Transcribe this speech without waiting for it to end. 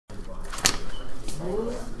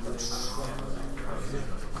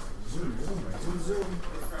All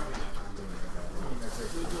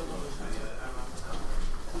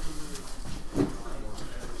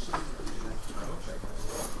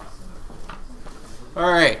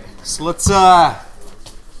right, so let's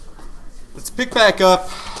pick back up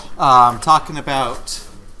talking about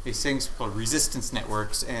these things called resistance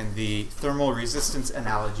networks and the thermal resistance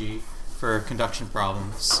analogy for conduction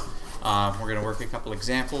problems. We're going to work a couple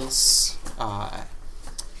examples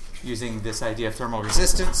using this idea of thermal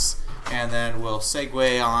resistance, and then we'll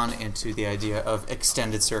segue on into the idea of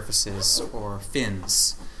extended surfaces, or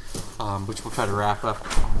fins, which we'll try to wrap up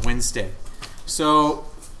on Wednesday. So,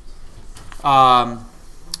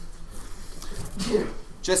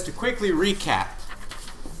 just to quickly recap,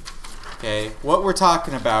 okay, what we're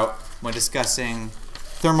talking about when discussing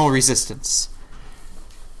thermal resistance,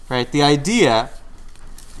 right? The idea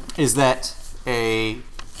is that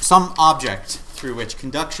some object through which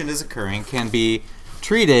conduction is occurring can be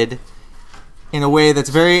treated in a way that's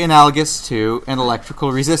very analogous to an electrical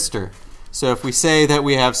resistor. So if we say that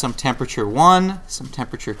we have some temperature 1, some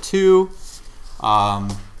temperature 2,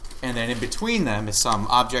 and then in between them is some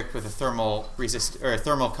object with a thermal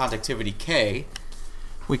conductivity K,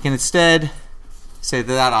 we can instead say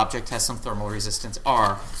that that object has some thermal resistance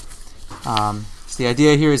R. So the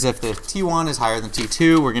idea here is if the T1 is higher than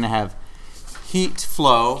T2, we're going to have heat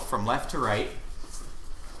flow from left to right.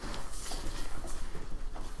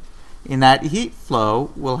 In that heat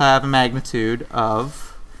flow, we'll have a magnitude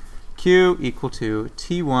of Q equal to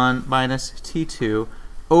T1 minus T2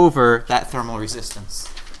 over that thermal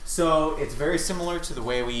resistance. So it's very similar to the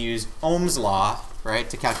way we use Ohm's law, right,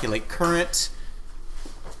 to calculate current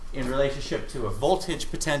in relationship to a voltage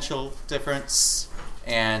potential difference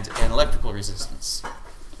and an electrical resistance.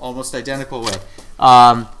 Almost identical way.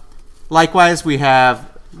 Likewise, we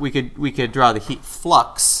could draw the heat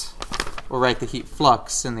flux, or write the heat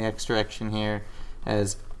flux in the x direction here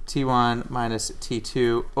as T1 minus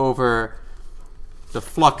T2 over the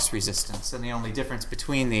flux resistance. And the only difference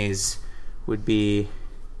between these would be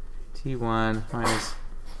T1 minus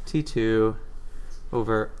T2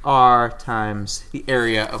 over R times the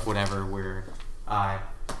area of whatever we're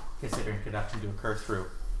considering conduction to occur through.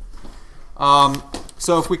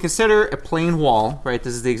 So if we consider a plane wall, right,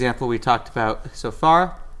 this is the example we talked about so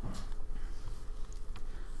far.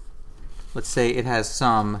 Let's say it has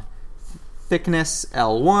some thickness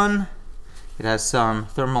L1, it has some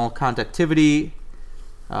thermal conductivity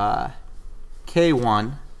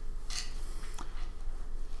K1,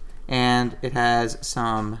 and it has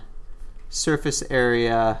some surface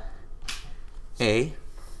area A.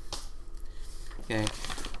 Okay,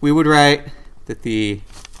 we would write that the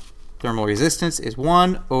thermal resistance is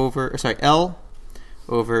L over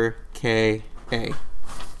Ka, right?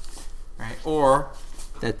 Or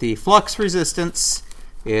that the flux resistance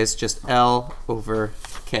is just L over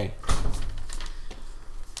K.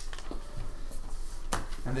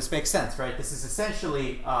 And this makes sense, right? This is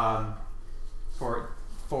essentially for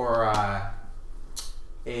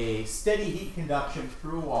a steady heat conduction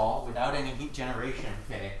through a wall without any heat generation.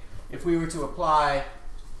 Okay, if we were to apply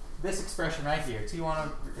this expression right here,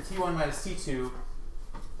 T1 minus T2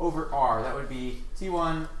 over R, that would be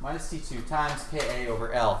T1 minus T2 times Ka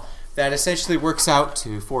over L. That essentially works out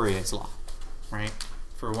to Fourier's law, right,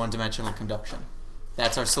 for one-dimensional conduction.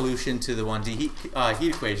 That's our solution to the 1D heat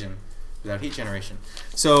equation without heat generation.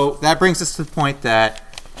 So that brings us to the point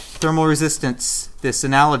that thermal resistance, this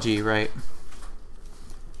analogy, right,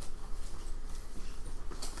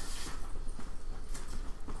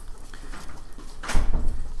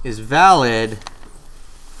 is valid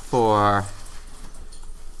for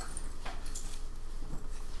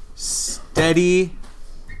steady,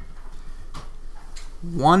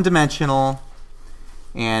 one-dimensional,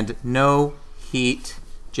 and no heat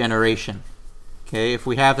generation. Okay, if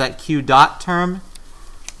we have that Q dot term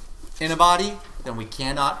in a body, then we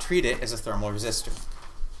cannot treat it as a thermal resistor.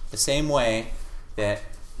 The same way that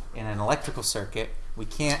in an electrical circuit, we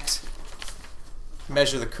can't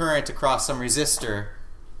measure the current across some resistor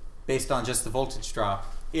based on just the voltage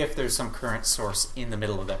drop if there's some current source in the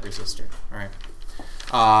middle of that resistor. All right.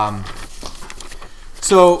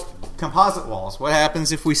 So composite walls. What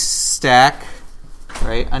happens if we stack,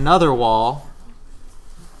 right, another wall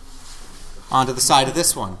onto the side of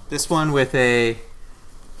this one? This one with a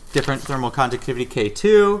different thermal conductivity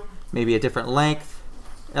K2, maybe a different length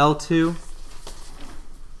L2.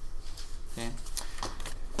 Okay.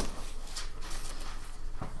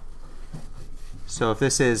 So if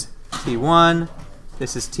this is T1,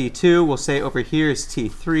 this is T2, we'll say over here is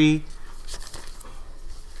T3.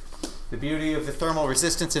 The beauty of the thermal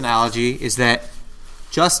resistance analogy is that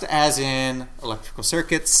just as in electrical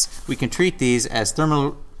circuits, we can treat these as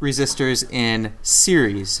thermal resistors in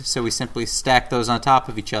series. So we simply stack those on top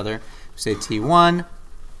of each other. We say T1,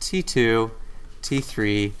 T2,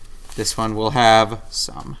 T3. This one will have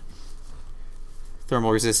some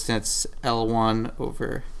thermal resistance L1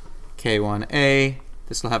 over K1A.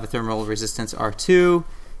 This will have a thermal resistance R2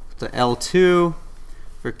 to L2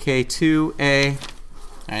 for K2A. All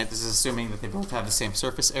right, this is assuming that they both have the same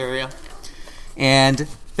surface area. And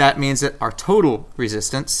that means that our total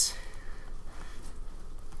resistance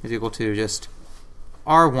is equal to just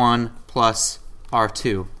R1 plus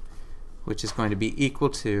R2, which is going to be equal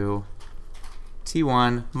to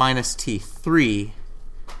T1 minus T3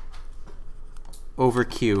 over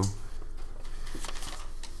Q.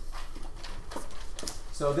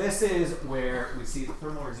 So this is where we see the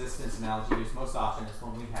thermal resistance analogy used most often, is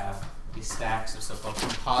when we have these stacks of so-called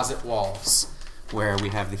composite walls, where we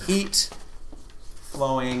have the heat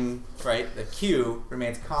flowing, right? The Q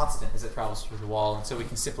remains constant as it travels through the wall, and so we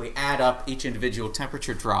can simply add up each individual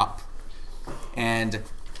temperature drop and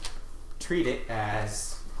treat it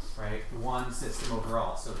as, right, one system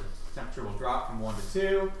overall. So the temperature will drop from 1 to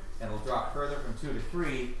 2, and it'll drop further from 2 to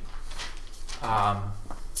 3.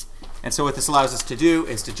 And so what this allows us to do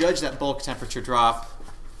is to judge that bulk temperature drop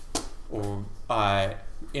or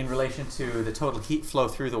in relation to the total heat flow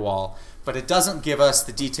through the wall, but it doesn't give us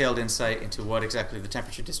the detailed insight into what exactly the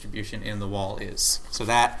temperature distribution in the wall is. So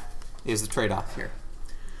that is the trade-off here.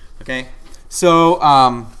 Okay, so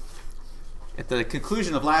at the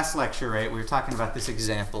conclusion of last lecture, right, we were talking about this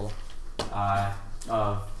example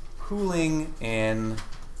of cooling in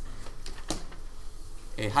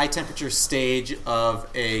a high temperature stage of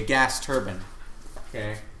a gas turbine.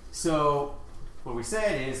 Okay, so what we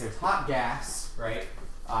said is there's hot gas, right,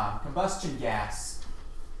 combustion gas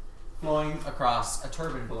flowing across a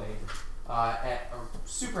turbine blade at a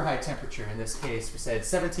super high temperature. In this case, we said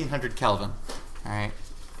 1700 Kelvin, all right,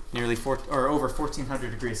 nearly over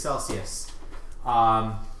 1400 degrees Celsius,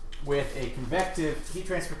 with a convective heat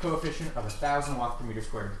transfer coefficient of 1000 watts per meter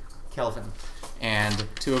squared Kelvin. And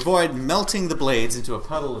to avoid melting the blades into a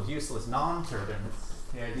puddle of useless non-turbine,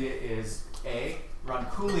 the idea is A, run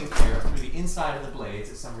cooling air through the inside of the blades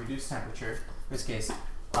at some reduced temperature, in this case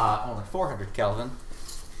only 400 Kelvin,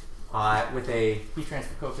 with a heat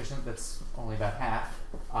transfer coefficient that's only about half,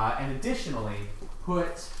 and additionally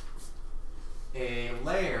put a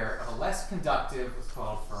layer of a less conductive, what's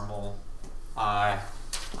called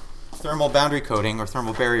thermal boundary coating or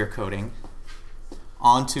thermal barrier coating,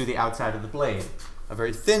 onto the outside of the blade. A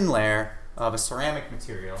very thin layer of a ceramic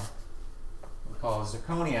material we call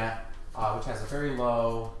zirconia, which has a very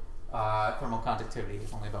low thermal conductivity,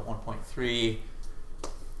 only about 1.3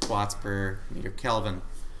 watts per meter Kelvin.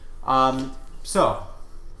 So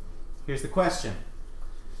here's the question.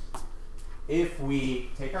 If we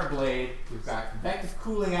take our blade, we've got convective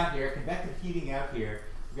cooling out here, convective heating out here,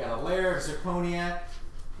 we've got a layer of zirconia,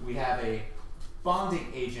 we have a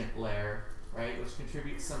bonding agent layer, right, which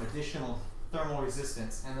contributes some additional thermal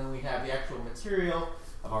resistance, and then we have the actual material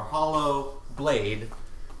of our hollow blade.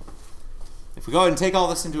 If we go ahead and take all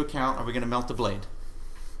this into account, are we going to melt the blade?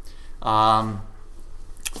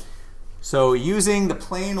 So using the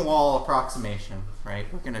plane wall approximation, right,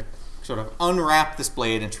 we're going to sort of unwrap this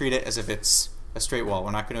blade and treat it as if it's a straight wall.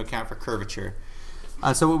 We're not going to account for curvature.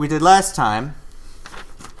 So what we did last time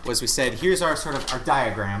was we said, here's our our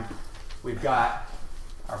diagram. We've got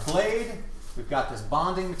our blade, we've got this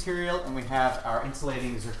bonding material, and we have our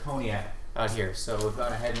insulating zirconia out here. So we've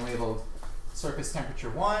gone ahead and labeled surface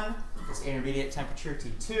temperature 1, this intermediate temperature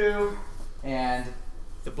T2, and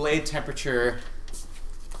the blade temperature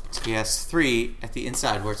TS3 at the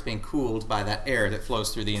inside, where it's being cooled by that air that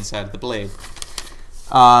flows through the inside of the blade.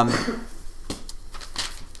 And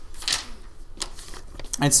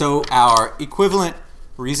so our equivalent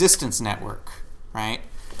resistance network, right,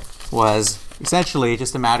 was essentially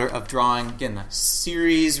just a matter of drawing, again, the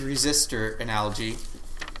series resistor analogy.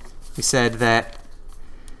 We said that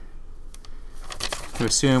to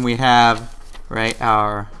assume we have, right,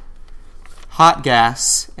 our hot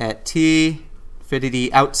gas at T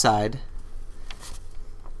infinity outside.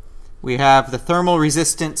 We have the thermal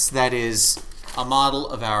resistance that is a model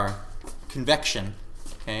of our convection,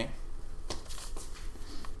 okay,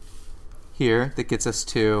 here, that gets us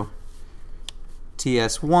to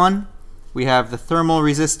TS1. We have the thermal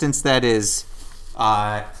resistance that is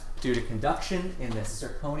due to conduction in this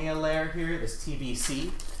zirconia layer here, this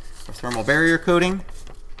TBC, or thermal barrier coating.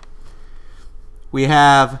 We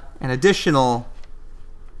have an additional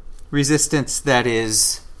resistance that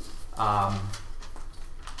is, draw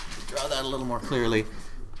that a little more clearly,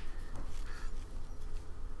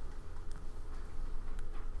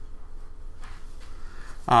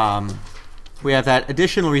 we have that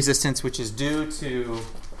additional resistance, which is due to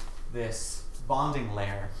this bonding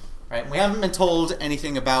layer, right? We haven't been told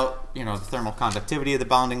anything about, the thermal conductivity of the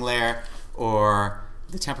bonding layer or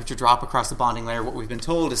the temperature drop across the bonding layer. What we've been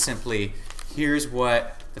told is simply, here's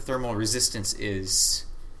what the thermal resistance is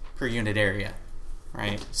per unit area,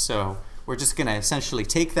 right? So we're just going to essentially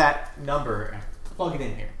take that number and plug it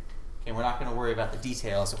in here. Okay, we're not going to worry about the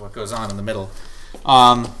details of what goes on in the middle.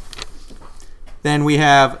 Then we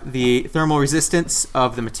have the thermal resistance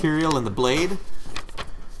of the material in the blade.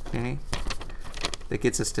 Okay, that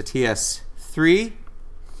gets us to TS3.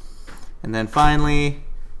 And then finally,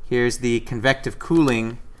 here's the convective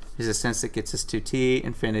cooling resistance that gets us to T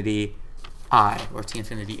infinity I, or T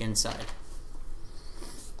infinity inside.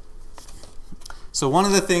 So one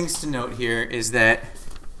of the things to note here is that,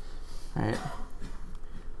 right,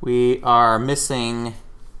 we are missing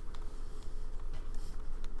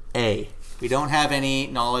A. We don't have any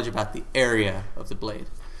knowledge about the area of the blade.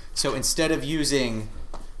 So instead of using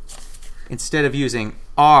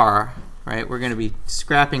R, right, we're going to be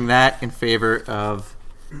scrapping that in favor of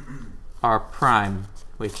R prime,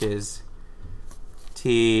 which is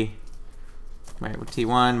T, right,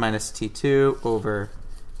 T1 minus T2 over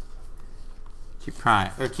Q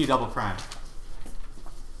prime, or Q double prime.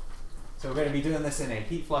 So we're going to be doing this in a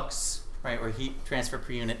heat flux, right, or heat transfer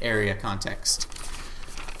per unit area context.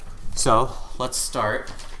 So let's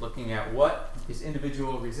start looking at what these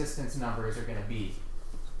individual resistance numbers are going to be.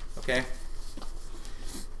 Okay?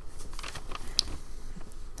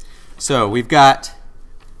 So we've got,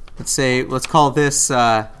 let's call this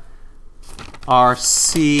RCO.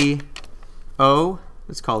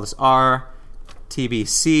 Let's call this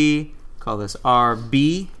RTBC. Call this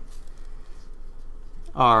RB.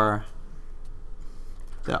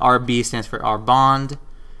 The RB stands for R bond.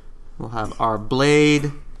 We'll have R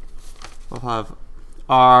blade. We'll have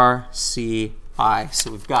RCI.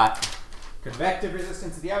 So we've got convective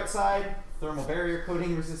resistance at the outside, thermal barrier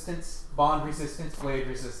coating resistance, bond resistance, blade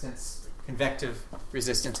resistance, convective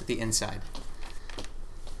resistance at the inside.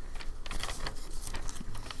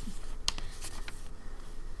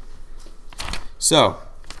 So,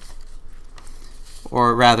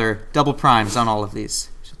 or rather, double primes on all of these,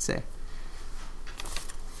 I should say.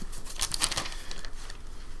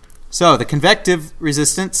 So the convective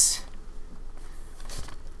resistance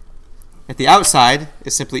at the outside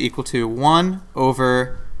is simply equal to 1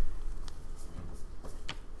 over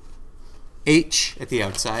H at the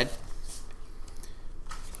outside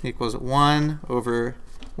equals 1 over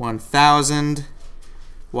 1,000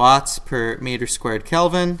 watts per meter squared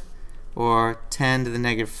Kelvin, or 10 to the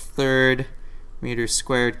negative third meters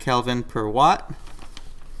squared Kelvin per watt.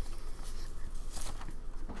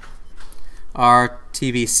 Our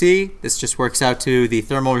TBC, this just works out to the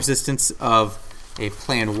thermal resistance of a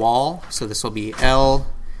plane wall. So this will be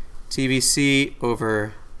L TBC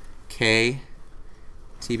over K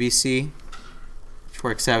TBC, which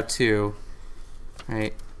works out to,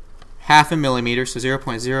 right, half a millimeter, so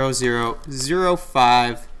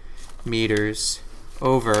 0.0005 meters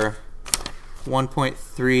over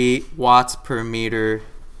 1.3 watts per meter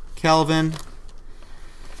Kelvin.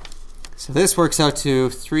 So this works out to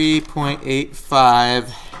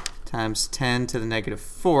 3.85 times 10 to the negative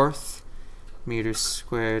fourth meters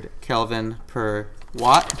squared Kelvin per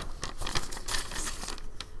watt.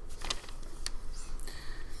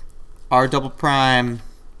 R double prime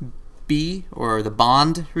B, or the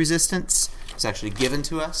bond resistance, is actually given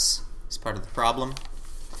to us as part of the problem.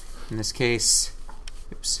 In this case,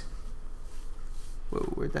 oops. Whoa,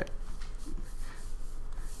 where'd that?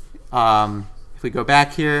 If we go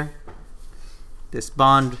back here, this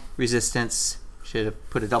bond resistance, should have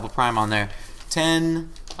put a double prime on there,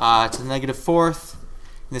 10 to the negative fourth.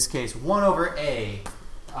 In this case, 1 over A.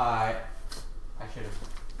 I should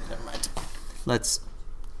have, never mind. Let's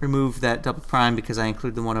remove that double prime because I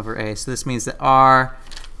include the 1 over A. So this means that R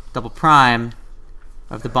double prime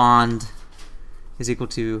of the bond is equal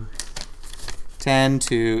to 10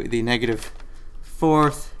 to the negative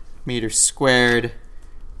fourth meters squared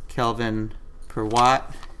Kelvin per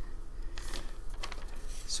watt.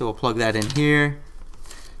 So we'll plug that in here.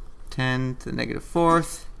 10 to the negative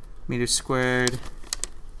fourth meters squared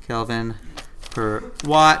Kelvin per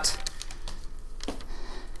watt.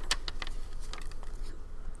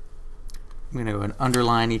 I'm going to go and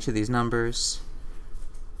underline each of these numbers.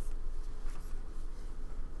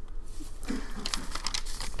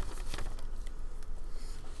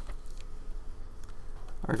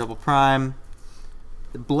 R double prime.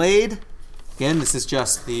 The blade, again, this is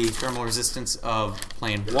just the thermal resistance of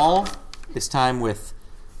plane wall, this time with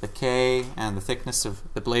the K and the thickness of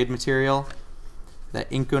the blade material. that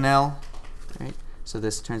Inconel, right? So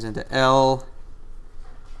this turns into L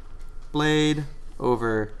blade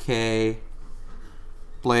over K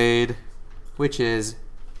blade, which is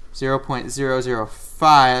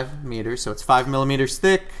 0.005 meters, so it's 5 millimeters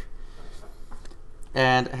thick,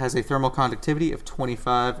 and has a thermal conductivity of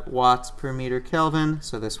 25 watts per meter Kelvin.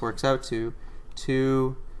 So this works out to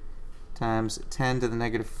 2 times 10 to the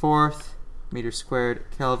negative fourth meter squared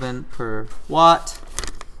Kelvin per watt.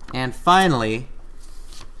 And finally,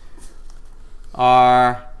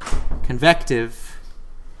 our convective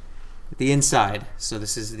at the inside. So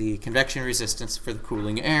this is the convection resistance for the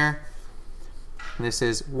cooling air. And this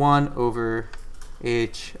is 1 over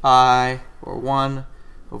HI, or 1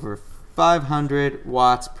 over 500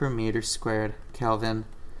 watts per meter squared Kelvin.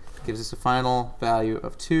 Gives us a final value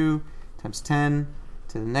of 2 times 10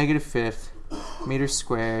 to the negative fifth meters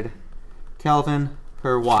squared Kelvin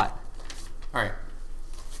per watt. All right.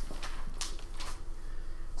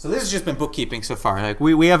 So this has just been bookkeeping so far. Like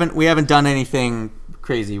we haven't done anything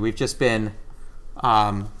crazy. We've just been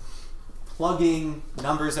plugging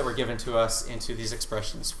numbers that were given to us into these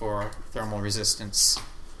expressions for thermal resistance.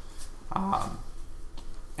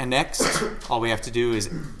 And next, all we have to do is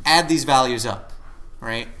add these values up,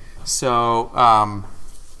 right? So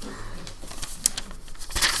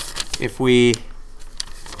if we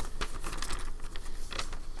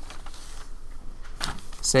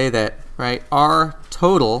say that, right, our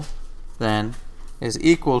total then is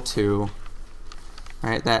equal to,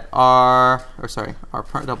 right, that our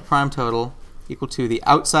double prime total equal to the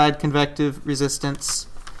outside convective resistance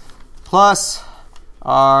plus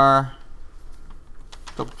our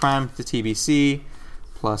double prime to TBC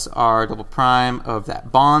plus R double prime of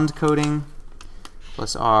that bond coating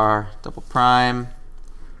plus R double prime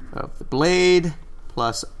of the blade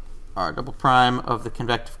plus R double prime of the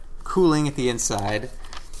convective cooling at the inside.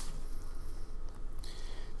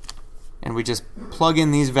 And we just plug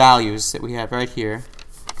in these values that we have right here.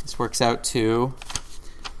 This works out to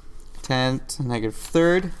 10 to the negative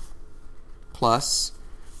third plus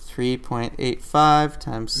 3.85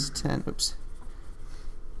 times 10,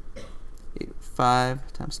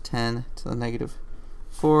 5 times 10 to the negative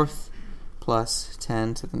fourth plus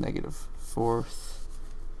 10 to the negative fourth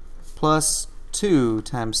plus 2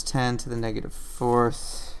 times 10 to the negative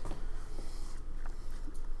fourth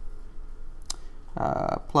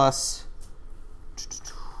plus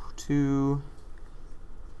 2.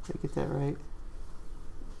 Did I get that right?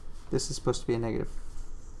 This is supposed to be a negative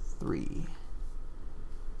 3.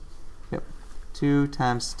 Yep. 2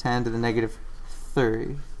 times 10 to the negative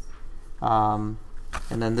 30. And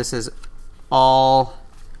then this is all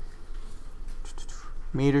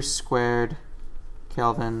meters squared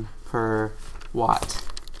Kelvin per watt.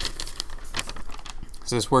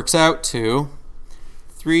 So this works out to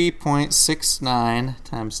 3.69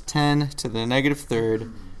 times 10 to the negative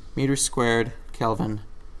third meters squared Kelvin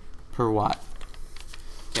per watt.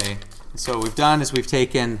 Okay, and so what we've done is we've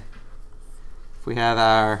taken, if we have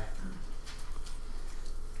our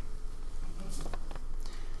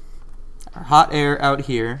hot air out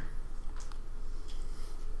here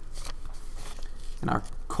and our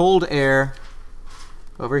cold air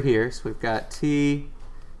over here, so we've got T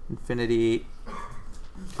infinity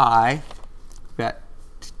I, we've got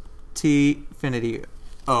T infinity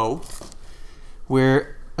O.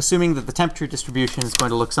 We're assuming that the temperature distribution is going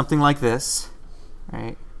to look something like this,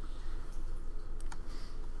 right?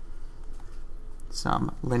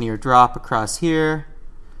 Some linear drop across here,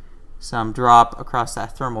 some drop across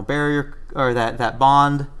that thermal barrier, or that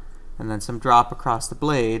bond, and then some drop across the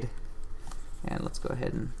blade. And let's go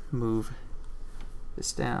ahead and move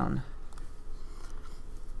this down.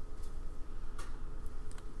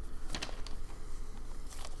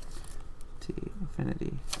 T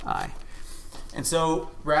infinity I. And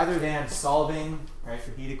so rather than solving, right,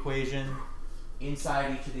 the heat equation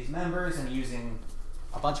inside each of these members and using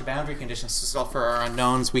a bunch of boundary conditions to solve for our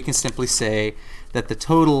unknowns, we can simply say that the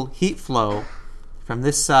total heat flow from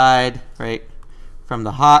this side, right, from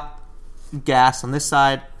the hot gas on this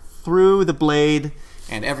side through the blade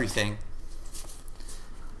and everything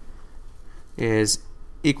is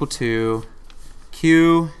equal to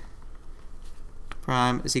Q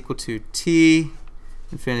prime is equal to T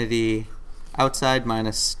infinity outside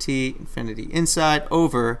minus T infinity inside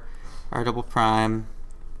over R double prime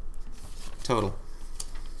total.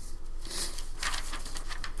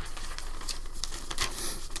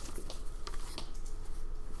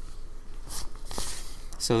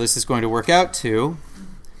 So this is going to work out to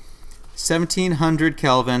 1700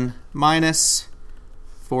 Kelvin minus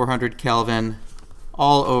 400 Kelvin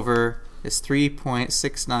all over is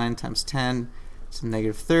 3.69 times 10 to the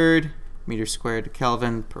negative third meter squared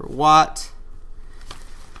Kelvin per watt,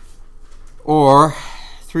 or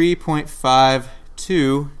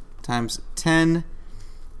 3.52 times 10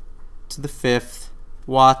 to the 5th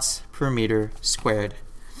watts per meter squared.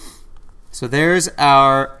 So there's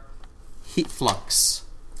our heat flux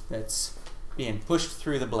that's being pushed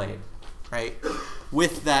through the blade, right?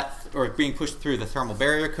 With that, or being pushed through the thermal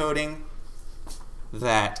barrier coating,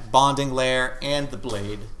 that bonding layer, and the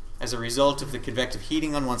blade as a result of the convective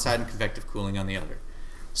heating on one side and convective cooling on the other.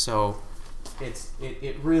 So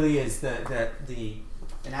it really is the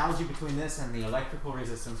analogy between this and the electrical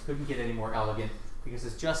resistance couldn't get any more elegant, because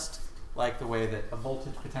it's just like the way that a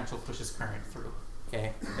voltage potential pushes current through.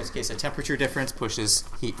 Okay, in this case, a temperature difference pushes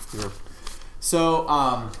heat through.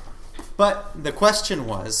 So, but the question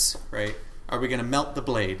was, right, are we going to melt the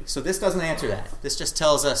blade? So this doesn't answer that. This just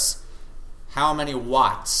tells us how many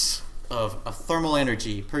watts of a thermal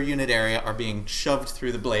energy per unit area are being shoved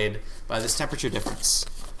through the blade by this temperature difference.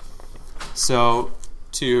 So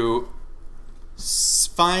to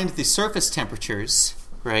find the surface temperatures,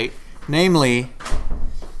 right, namely,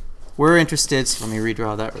 we're interested, so let me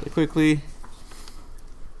redraw that really quickly.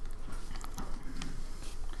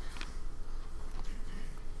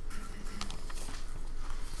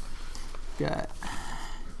 Got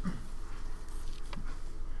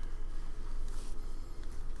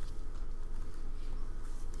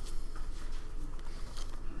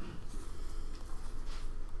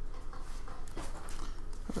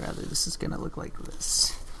rather, this is going to look like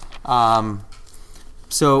this.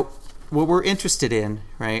 So what we're interested in,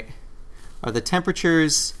 right, are the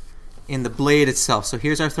temperatures in the blade itself. So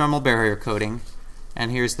here's our thermal barrier coating, and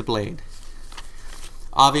here's the blade.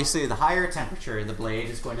 Obviously, the higher temperature in the blade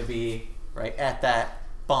is going to be right at that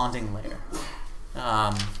bonding layer,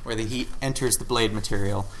 where the heat enters the blade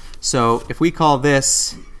material. So if we call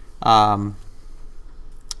this, what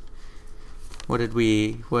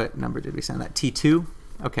number did we send that? T2?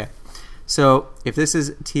 Okay. So if this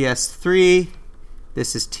is TS3,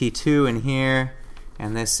 this is T2 in here,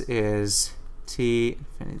 and this is T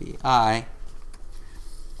infinity I.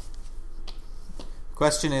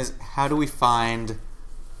 Question is, how do we find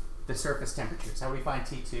the surface temperatures? How do we find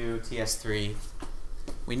T2, TS3?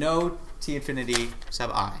 We know T infinity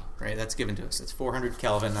sub I, right? That's given to us. It's 400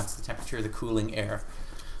 Kelvin. That's the temperature of the cooling air.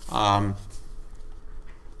 How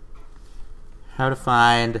to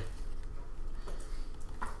find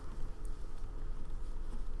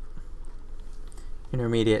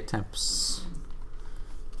intermediate temps?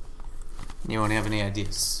 Anyone have any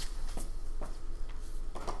ideas?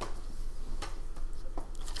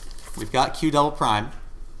 We've got Q double prime,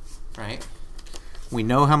 right? We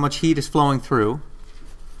know how much heat is flowing through.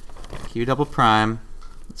 Q double prime,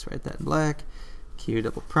 let's write that in black. Q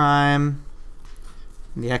double prime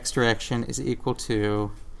in the x direction is equal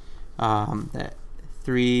to that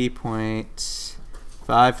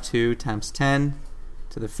 3.52 times 10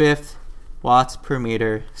 to the 5th watts per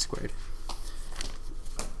meter squared.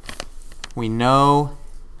 We know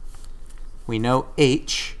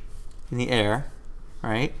H in the air,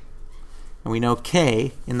 right? And we know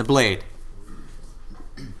K in the blade.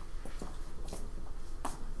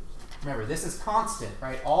 Remember, this is constant,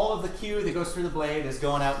 right? All of the Q that goes through the blade is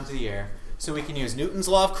going out into the air. So we can use Newton's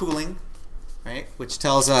law of cooling, right? Which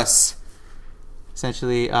tells us,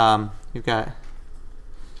 essentially, you've got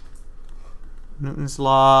Newton's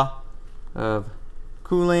law of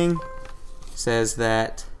cooling says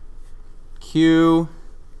that Q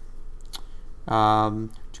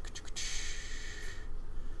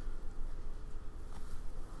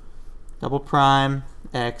double prime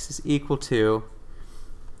x is equal to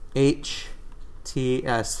H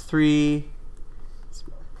TS3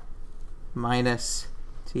 minus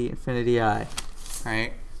T infinity I,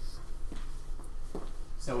 right?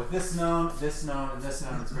 So with this known, and this known,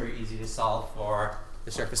 it's very easy to solve for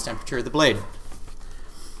the surface temperature of the blade.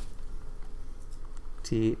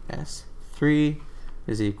 TS3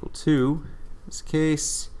 is equal to, in this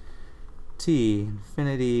case, T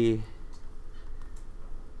infinity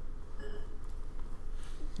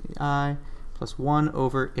I plus 1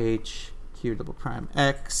 over H Q double prime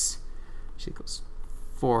x, which equals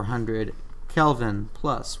 400 Kelvin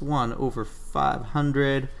plus 1 over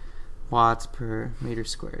 500 watts per meter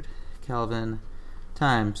squared Kelvin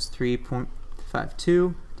times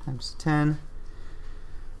 3.52 times 10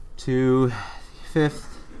 to the 5th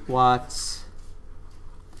watts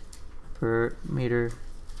per meter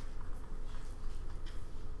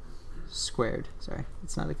squared. Sorry,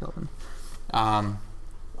 it's not a Kelvin.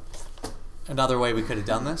 Another way we could have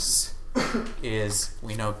done this is,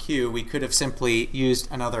 we know Q, we could have simply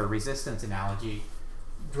used another resistance analogy,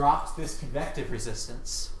 dropped this convective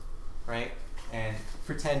resistance, right? And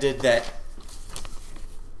pretended that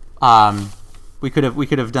we could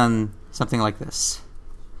have done something like this.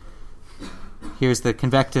 Here's the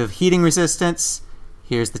convective heating resistance.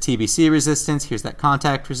 Here's the TBC resistance. Here's that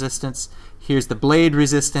contact resistance. Here's the blade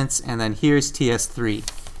resistance, and then here's TS3,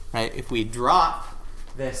 right? If we drop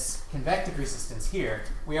this convective resistance here,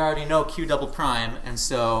 we already know Q double prime, and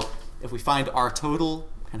so if we find R total,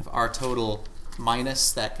 kind of R total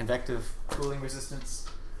minus that convective cooling resistance,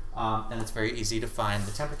 then it's very easy to find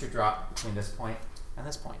the temperature drop between this point and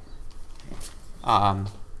this point.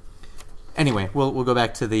 Anyway, we'll go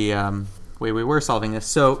back to the way we were solving this.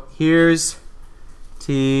 So here's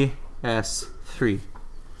TS3.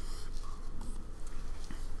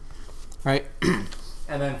 Right?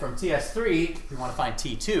 And then from TS3, if we want to find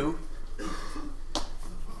T2,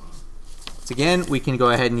 so again, we can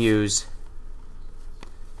go ahead and use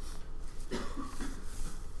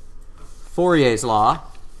Fourier's law,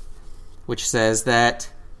 which says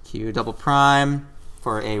that Q double prime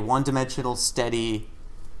for a one-dimensional steady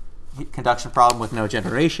conduction problem with no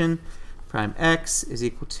generation, prime x is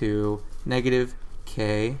equal to negative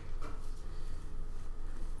k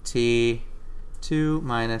T2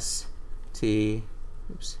 minus T,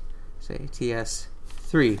 say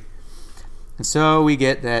TS3. And so we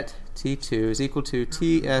get that T2 is equal to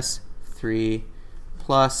TS3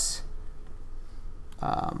 plus,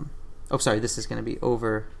 this is going to be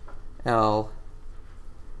over L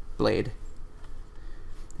blade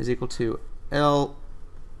is equal to L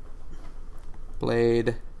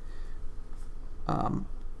blade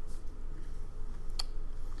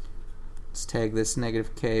let's tag this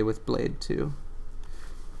negative K with blade 2.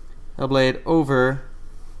 L blade over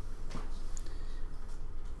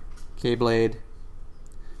K blade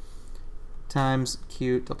times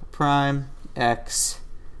Q double prime X,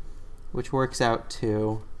 which works out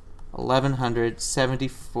to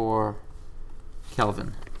 1174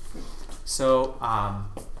 Kelvin. So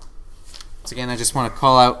again, I just want to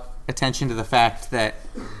call out attention to the fact that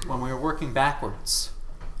when we were working backwards,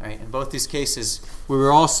 right, in both these cases,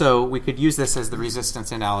 we could use this as the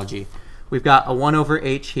resistance analogy. We've got a 1 over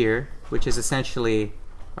H here, which is essentially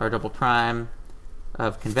R double prime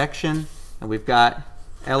of convection, and we've got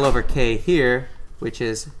L over K here, which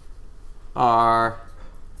is R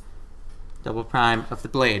double prime of the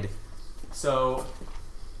blade. So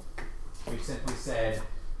we simply said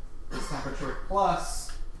this temperature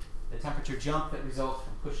plus the temperature jump that results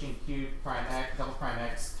from pushing Q prime X, double prime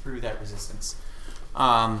X through that resistance.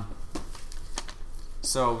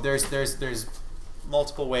 So there's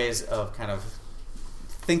multiple ways of kind of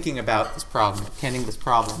thinking about this problem, attending this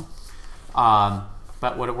problem.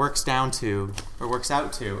 But what it works out to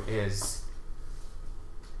is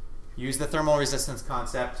use the thermal resistance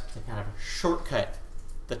concept to kind of shortcut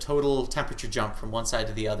the total temperature jump from one side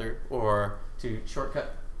to the other, or to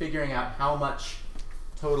shortcut figuring out how much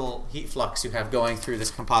total heat flux you have going through this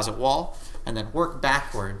composite wall, and then work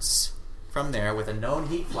backwards from there. With a known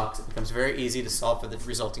heat flux, it becomes very easy to solve for the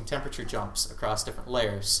resulting temperature jumps across different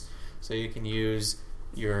layers. So you can use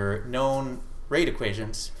your known rate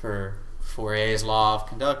equations for Fourier's law of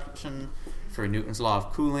conduction, for Newton's law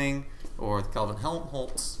of cooling, or the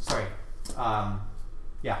Kelvin-Helmholtz,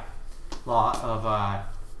 law of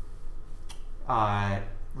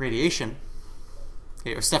radiation,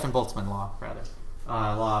 okay, or Stefan-Boltzmann law, rather,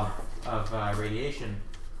 law of radiation.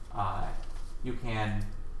 You can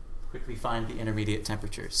quickly find the intermediate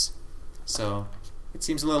temperatures. So it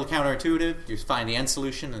seems a little counterintuitive. You find the end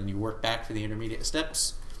solution and you work back for the intermediate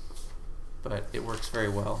steps, but it works very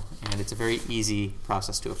well, and it's a very easy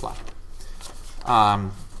process to apply.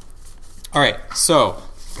 All right, so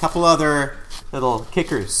a couple other little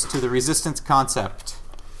kickers to the resistance concept.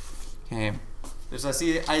 Okay, there's this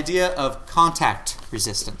idea of contact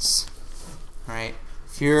resistance. All right,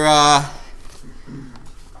 if you're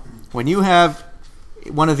when you have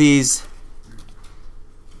one of these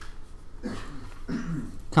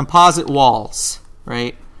composite walls,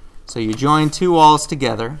 right? So you join two walls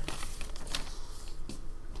together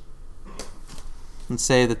and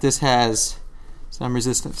say that this has some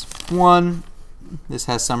resistance 1, this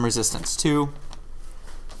has some resistance 2.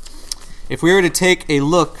 If we were to take a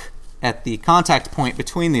look at the contact point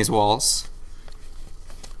between these walls,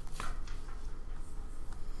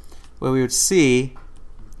 what we would see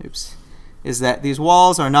is that these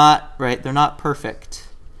walls are not, right, they're not perfect.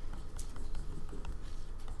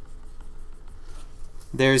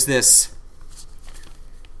 There's this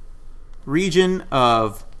region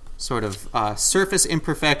of sort of surface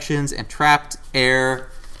imperfections and trapped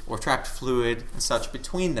air or trapped fluid and such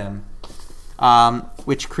between them,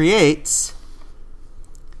 which creates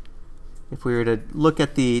if we were to look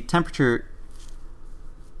at the temperature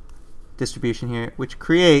distribution here, which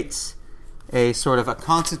creates a sort of a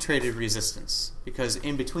concentrated resistance, because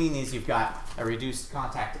in between these you've got a reduced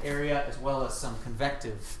contact area as well as some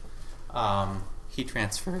convective heat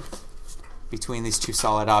transfer between these two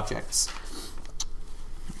solid objects.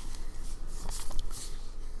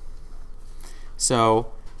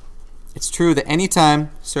 So it's true that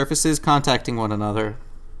anytime surfaces contacting one another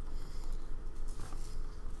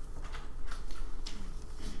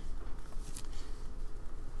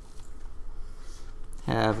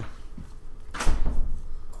have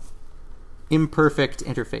imperfect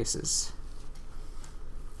interfaces,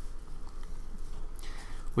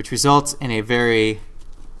 which results in a very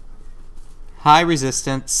high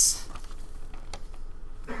resistance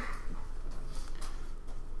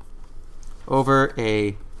over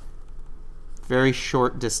a very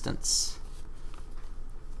short distance.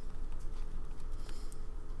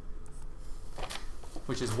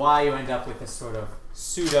 Which is why you end up with this sort of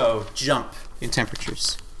pseudo jump in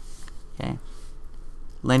temperatures. Okay?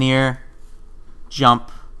 Linear,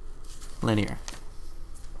 jump, linear.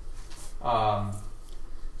 And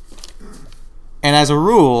as a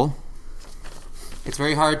rule, it's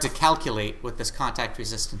very hard to calculate what this contact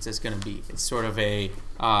resistance is going to be. It's sort of a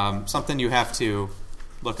something you have to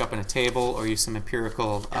look up in a table or use some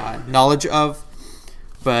empirical knowledge of.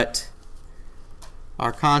 But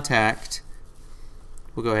our contact,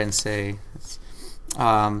 we'll go ahead and say,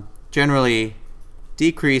 generally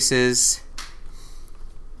decreases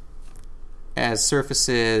as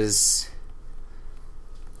surfaces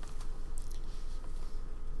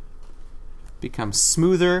become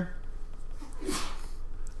smoother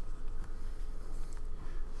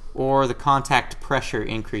or the contact pressure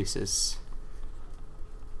increases.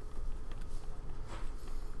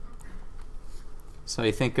 So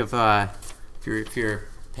you think of if you're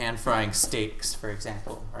pan frying steaks, for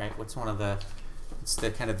example, right? It's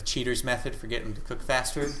the kind of the cheater's method for getting to cook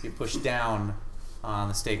faster. You push down on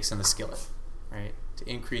the steaks in the skillet, right, to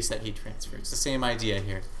increase that heat transfer. It's the same idea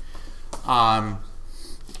here.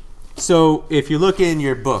 So if you look in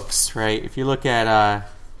your books, right, if you look at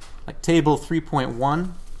like table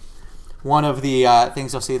 3.1, one of the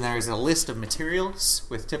things you'll see in there is a list of materials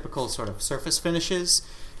with typical sort of surface finishes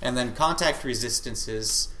and then contact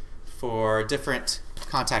resistances for different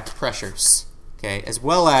contact pressures, okay, as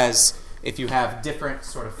well as if you have different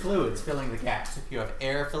sort of fluids filling the gaps. If you have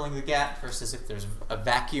air filling the gap versus if there's a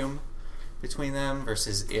vacuum between them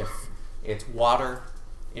versus if it's water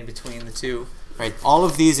in between the two, right? All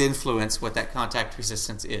of these influence what that contact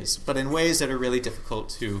resistance is, but in ways that are really difficult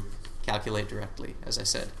to calculate directly, as I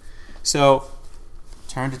said. So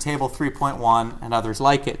turn to table 3.1 and others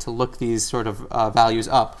like it to look these sort of values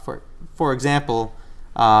up. For example,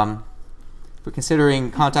 we're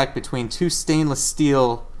considering contact between two stainless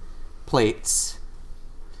steel plates.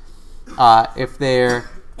 If they're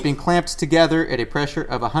being clamped together at a pressure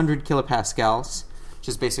of 100 kilopascals, which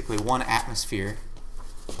is basically 1 atmosphere,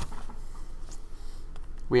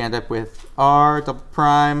 we end up with R double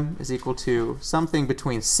prime is equal to something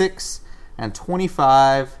between 6 and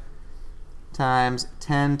 25 times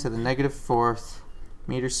 10 to the negative 4th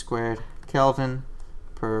meters squared Kelvin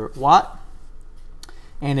per watt.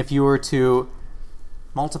 And if you were to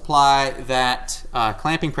multiply that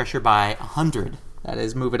clamping pressure by 100, that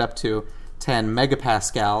is, move it up to 10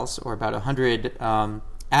 megapascals, or about 100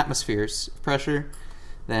 atmospheres of pressure,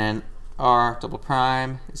 then R double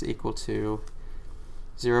prime is equal to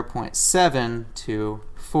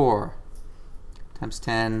 0.724 times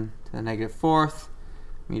 10 to the negative 4th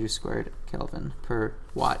meters squared Kelvin per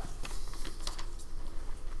watt.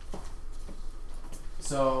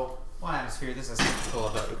 So 1 atmosphere, this is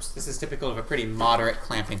typical of a pretty moderate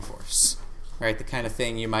clamping force, right? The kind of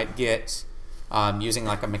thing you might get using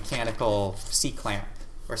like a mechanical C-clamp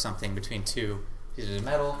or something between two pieces of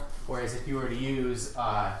metal, whereas if you were to use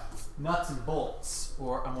nuts and bolts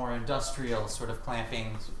or a more industrial sort of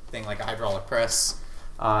clamping thing like a hydraulic press,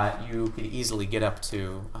 you could easily get up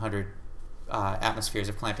to 100 atmospheres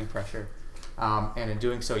of clamping pressure. And in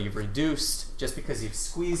doing so, you've reduced, just because you've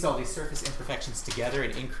squeezed all these surface imperfections together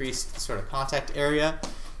and increased the sort of contact area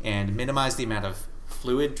and minimized the amount of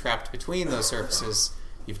fluid trapped between those surfaces,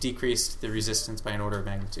 you've decreased the resistance by an order of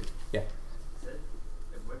magnitude. Yeah? Is it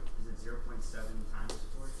 0.7 times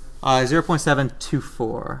 4?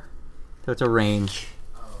 0.724. So it's a range.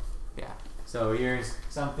 Oh. Yeah. So here's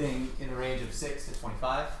something in the range of 6 to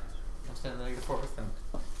 25 times 10 to the negative 4th, and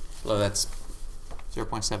below that's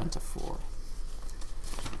 0.7 to 4.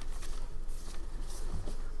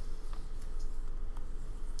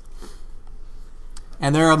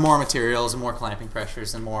 And there are more materials and more clamping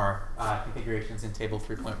pressures and more configurations in table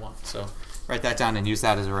 3.1. So write that down and use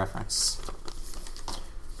that as a reference.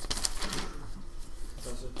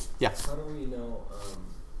 Professor? Yeah. How do we know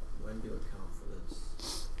when to account for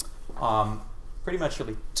this? Pretty much you'll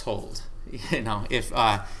be told. You know, if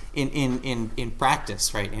in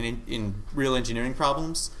practice, right, and in real engineering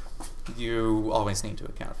problems, you always need to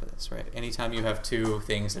account for this, right? Anytime you have two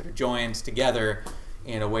things that are joined together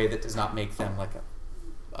in a way that does not make them like a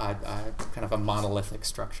kind of a monolithic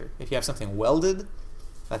structure. If you have something welded,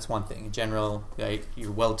 that's one thing. In general, right,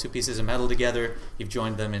 you weld two pieces of metal together, you've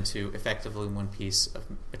joined them into effectively one piece of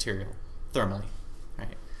material thermally,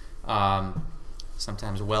 right?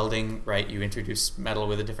 Sometimes welding, right, you introduce metal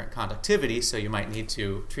with a different conductivity, so you might need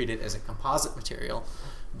to treat it as a composite material.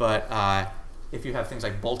 But if you have things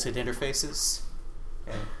like bolted interfaces,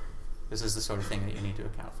 okay, this is the sort of thing that you need to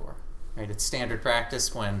account for. Right? It's standard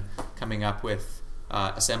practice when coming up with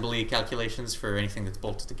assembly calculations for anything that's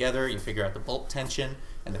bolted together. You figure out the bolt tension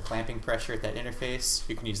and the clamping pressure at that interface.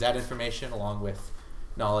 You can use that information along with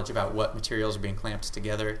knowledge about what materials are being clamped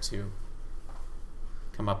together to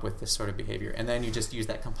come up with this sort of behavior. And then you just use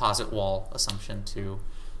that composite wall assumption to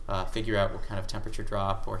figure out what kind of temperature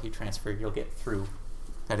drop or heat transfer you'll get through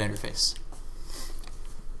that interface.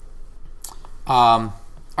 All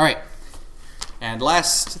right. And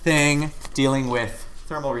last thing, dealing with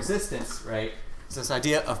thermal resistance, right, is this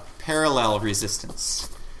idea of parallel resistance.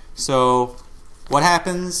 So what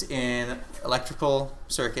happens in electrical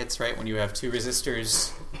circuits, right, when you have two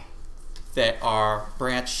resistors that are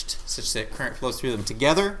branched such that current flows through them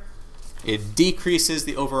together, it decreases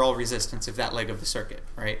the overall resistance of that leg of the circuit,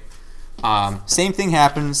 right? Same thing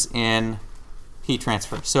happens in heat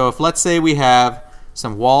transfer. So if, let's say, we have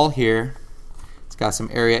some wall here, it's got some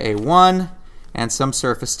area A1 and some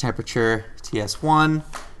surface temperature TS1.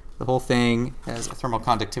 The whole thing has a thermal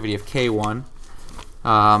conductivity of K1.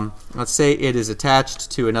 Let's say it is attached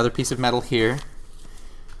to another piece of metal here,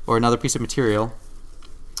 or another piece of material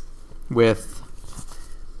with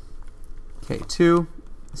K2.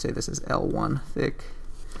 Let's say this is L1 thick,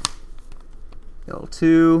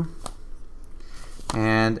 L2,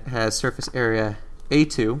 and has surface area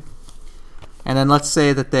A2. And then let's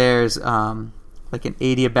say that there's like an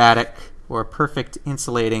adiabatic or a perfect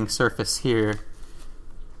insulating surface here.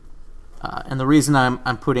 And the reason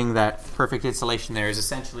I'm putting that perfect insulation there is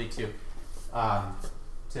essentially to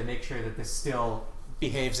make sure that this still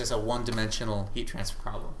behaves as a one-dimensional heat transfer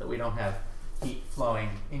problem, that we don't have heat flowing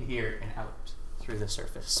in here and out through the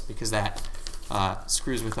surface, because that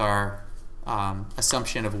screws with our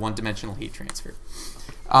assumption of one-dimensional heat transfer.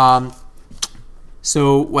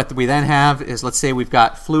 So what we then have is, let's say we've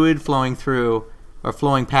got fluid flowing through or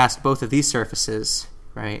flowing past both of these surfaces,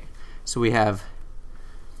 right? So we have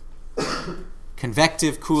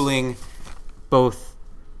convective cooling both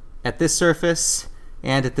at this surface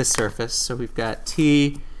and at this surface. So we've got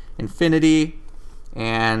T infinity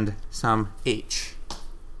and some H.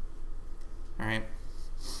 All right.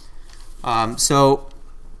 So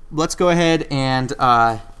let's go ahead and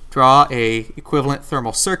draw a equivalent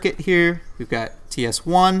thermal circuit here. We've got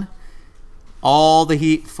TS1. All the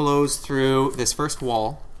heat flows through this first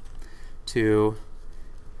wall to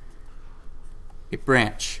a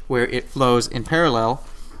branch where it flows in parallel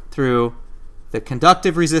through the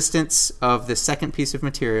conductive resistance of the second piece of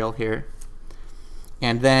material here,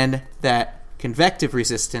 and then that convective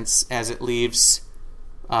resistance as it leaves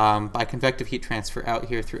by convective heat transfer out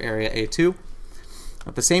here through area A2.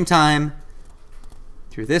 At the same time,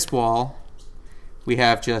 through this wall, we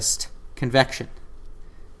have just convection.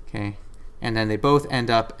 Okay, and then they both end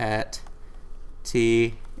up at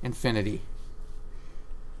T infinity.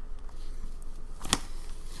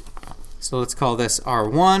 So let's call this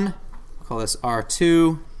R1, we'll call this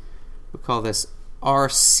R2, we'll call this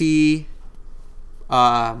RC3,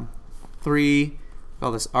 we'll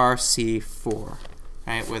call this RC4,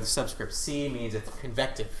 right, where the subscript C means it's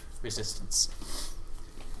convective resistance.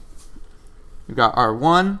 We've got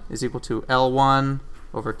R1 is equal to L1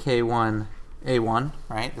 over K1 A1,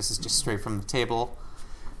 right? This is just straight from the table.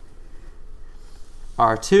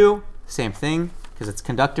 R2, same thing, because it's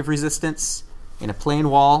conductive resistance in a plane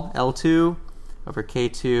wall, L2 over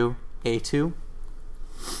K2 A2.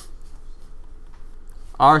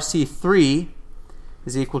 RC3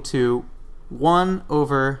 is equal to 1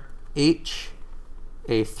 over H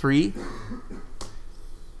A3,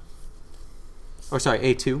 or sorry,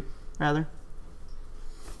 A2 rather.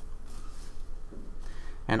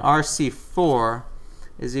 And RC4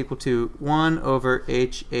 is equal to 1 over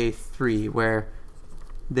HA3, where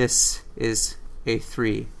this is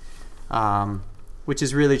A3. which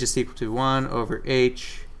is really just equal to 1 over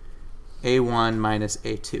h a1 minus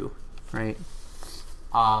a2, right?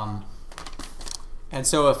 And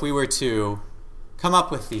so if we were to come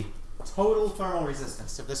up with the total thermal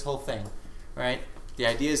resistance of this whole thing, right? The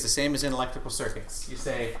idea is the same as in electrical circuits. You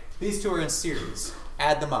say, these two are in series,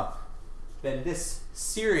 add them up. Then this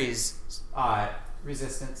series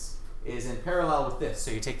resistance is in parallel with this.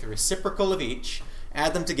 So you take the reciprocal of each,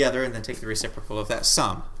 add them together, and then take the reciprocal of that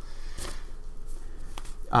sum.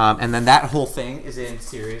 And then that whole thing is in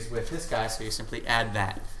series with this guy, so you simply add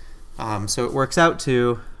that. So it works out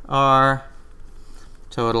to R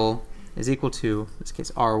total is equal to, in this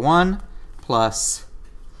case, R1 plus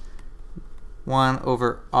 1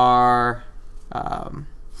 over R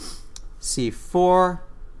C4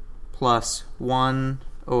 plus 1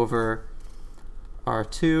 over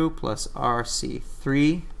R2 plus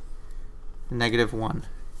RC3 negative 1.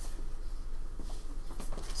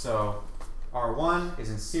 So R1 is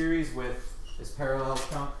in series with this parallel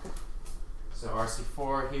chunk. So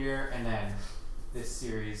RC4 here, and then this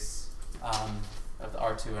series of the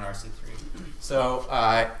R2 and RC3. So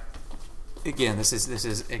again, this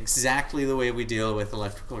is exactly the way we deal with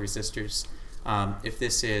electrical resistors. If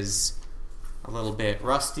this is a little bit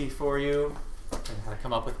rusty for you, how to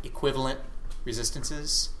come up with equivalent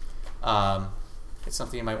resistances, it's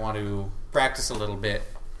something you might want to practice a little bit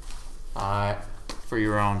for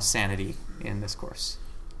your own sanity in this course.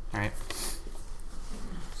 All right.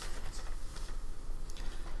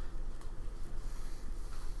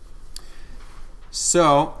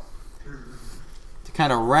 So, to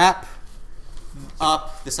kind of wrap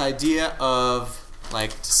up this idea of, like,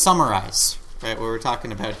 to summarize, right, what we're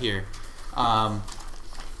talking about here.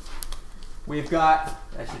 We've got,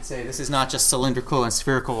 I should say, this is not just cylindrical and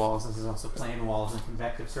spherical walls, this is also plane walls and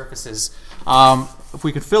convective surfaces. If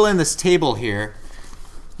we could fill in this table here,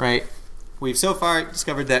 right, we've so far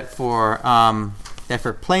discovered that for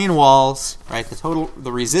plane walls, right,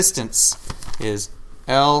 the resistance is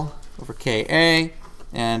L over Ka,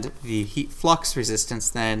 and the heat flux resistance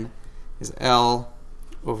then is L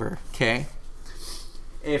over K.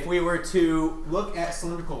 If we were to look at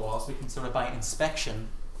cylindrical walls, we can sort of by inspection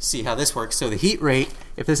see how this works. So the heat rate,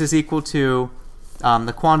 if this is equal to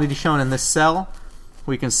the quantity shown in this cell,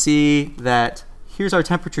 we can see that here's our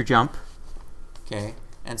temperature jump. Okay,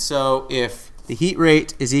 and so if the heat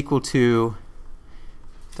rate is equal to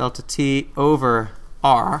delta T over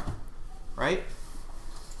R, right?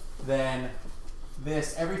 Then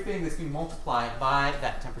everything that's being multiplied by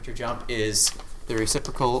that temperature jump is the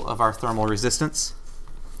reciprocal of our thermal resistance.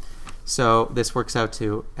 So this works out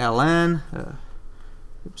to ln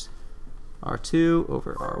R2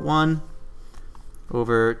 over R1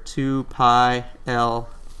 over 2 pi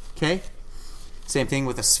Lk. Same thing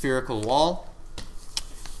with a spherical wall.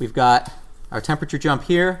 We've got our temperature jump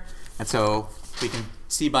here, and so we can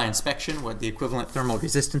see by inspection what the equivalent thermal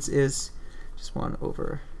resistance is. Just 1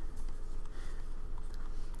 over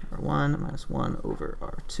R1 minus 1 over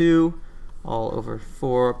R2 all over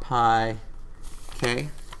 4 pi K.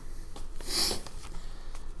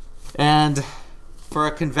 And for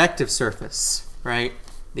a convective surface, right,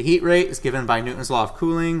 the heat rate is given by Newton's law of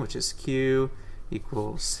cooling, which is Q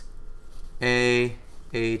equals A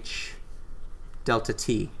H delta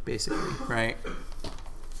T, basically, right?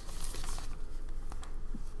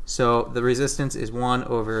 So the resistance is 1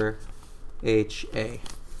 over HA.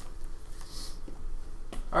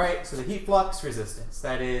 All right, so the heat flux resistance,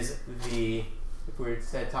 that is the, if we're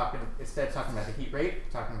instead of talking about the heat rate,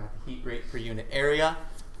 we're talking about the heat rate per unit area.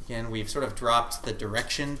 Again, we've sort of dropped the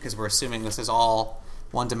direction because we're assuming this is all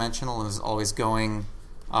one-dimensional and is always going,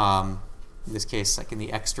 in this case, like in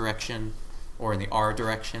the x direction or in the r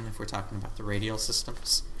direction if we're talking about the radial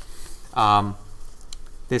systems.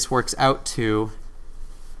 This works out to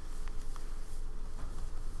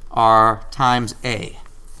R times A,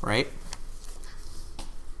 right?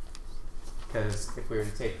 Because if we were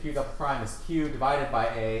to take Q double prime as Q divided by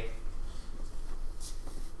A,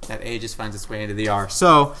 that A just finds its way into the R.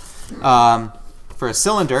 So for a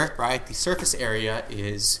cylinder, right, the surface area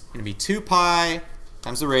is going to be 2 pi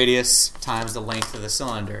times the radius times the length of the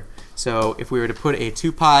cylinder. So if we were to put a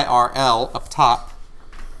 2 pi RL up top,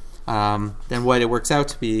 then what it works out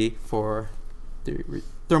to be for the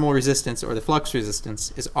thermal resistance or the flux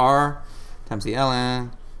resistance is R times the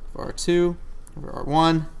ln of R2 over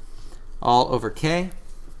R1 all over K.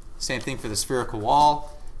 Same thing for the spherical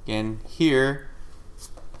wall. Again, here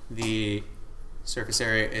the surface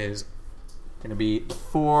area is going to be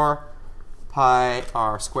 4 pi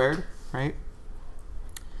R squared, right?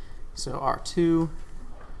 So R2,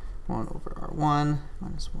 1 over R1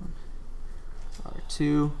 minus 1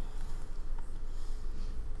 R2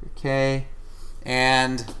 K.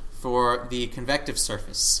 And for the convective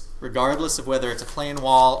surface, regardless of whether it's a plane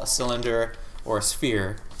wall, a cylinder, or a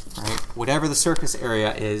sphere, right? Whatever the surface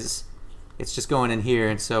area is, it's just going in here.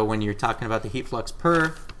 And so when you're talking about the heat flux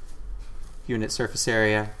per unit surface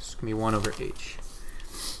area, it's going to be 1 over h.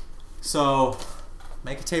 So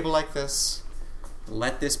make a table like this.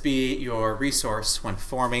 Let this be your resource when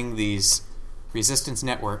forming these resistance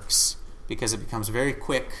networks, because it becomes very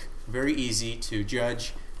quick, very easy to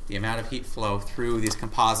judge the amount of heat flow through these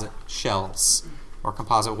composite shells or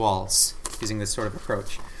composite walls using this sort of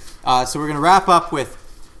approach. So we're going to wrap up with,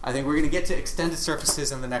 I think we're going to get to extended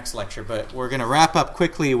surfaces in the next lecture, but we're going to wrap up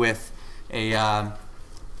quickly with a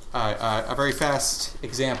very fast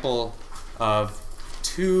example of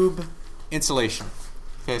tube insulation.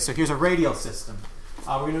 Okay, so here's a radial system.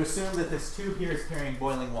 We're going to assume that this tube here is carrying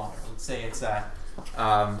boiling water. Let's say it's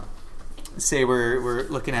say we're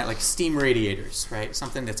looking at like steam radiators, right?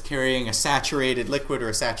 Something that's carrying a saturated liquid or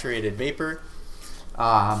a saturated vapor.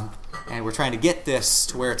 And we're trying to get this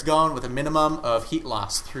to where it's going with a minimum of heat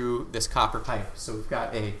loss through this copper pipe. So we've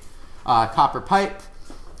got a copper pipe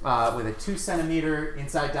with a 2 centimeter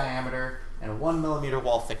inside diameter and a 1 millimeter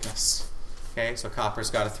wall thickness. Okay, so copper's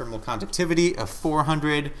got a thermal conductivity of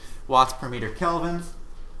 400 watts per meter Kelvin.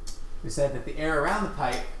 We said that the air around the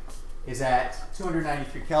pipe is at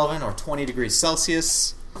 293 Kelvin or 20 degrees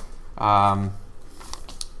Celsius. So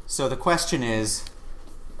the question is,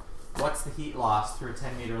 what's the heat loss through a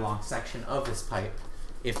 10 meter long section of this pipe?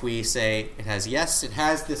 If we say it has, yes, it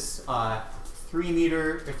has this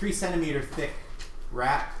 3 centimeter thick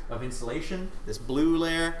wrap of insulation, this blue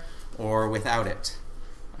layer, or without it.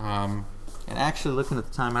 And actually, looking at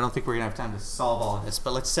the time, I don't think we're going to have time to solve all of this,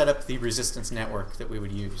 but let's set up the resistance network that we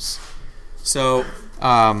would use. So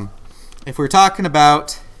if we're talking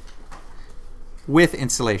about with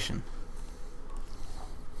insulation,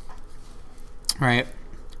 right,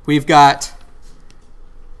 we've got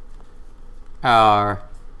our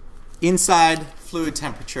inside fluid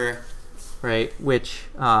temperature, right, which,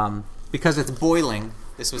 because it's boiling,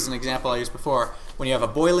 this was an example I used before, when you have a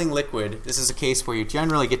boiling liquid, this is a case where you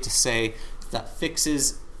generally get to say that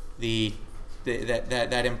fixes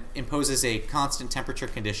that imposes a constant temperature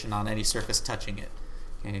condition on any surface touching it,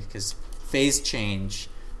 okay? Because phase change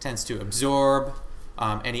tends to absorb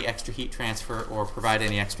any extra heat transfer or provide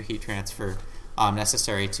any extra heat transfer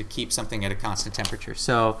necessary to keep something at a constant temperature.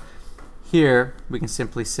 So here we can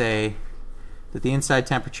simply say that the inside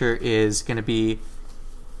temperature is going to be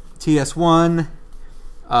TS1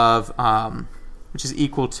 of which is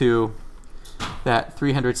equal to that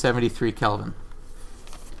 373 Kelvin.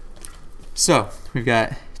 So we've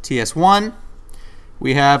got TS1.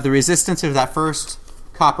 We have the resistance of that first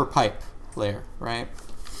copper pipe layer, right?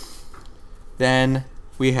 Then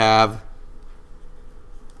we have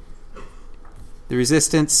the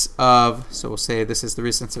resistance of, so we'll say this is the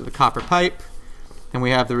resistance of the copper pipe. And we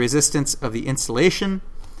have the resistance of the insulation.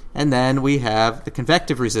 And then we have the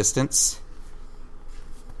convective resistance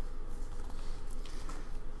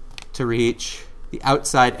to reach the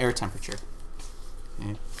outside air temperature.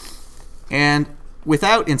 Okay. And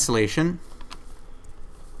without insulation,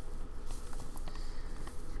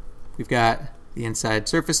 we've got the inside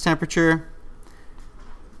surface temperature,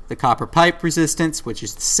 the copper pipe resistance, which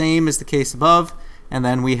is the same as the case above, and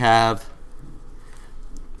then we have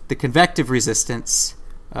the convective resistance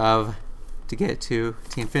of, to get to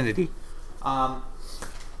T infinity. Are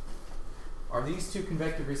these two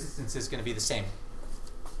convective resistances going to be the same?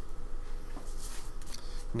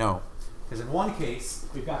 No. Because in one case,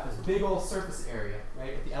 we've got this big old surface area,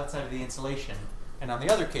 right, at the outside of the insulation. And on the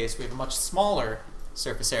other case, we have a much smaller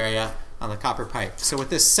surface area on the copper pipe. So what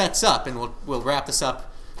this sets up, and we'll wrap this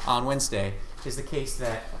up on Wednesday, is the case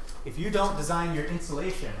that if you don't design your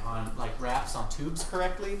insulation on like wraps on tubes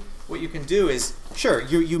correctly, what you can do is, sure,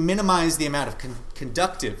 you minimize the amount of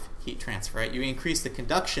conductive heat transfer, right? You increase the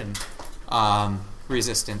conduction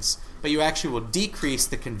resistance, but you actually will decrease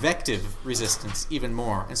the convective resistance even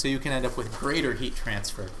more. And so you can end up with greater heat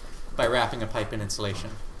transfer by wrapping a pipe in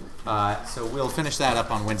insulation. So we'll finish that up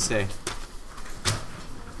on Wednesday.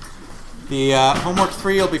 The homework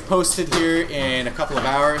 3 will be posted here in a couple of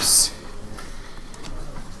hours.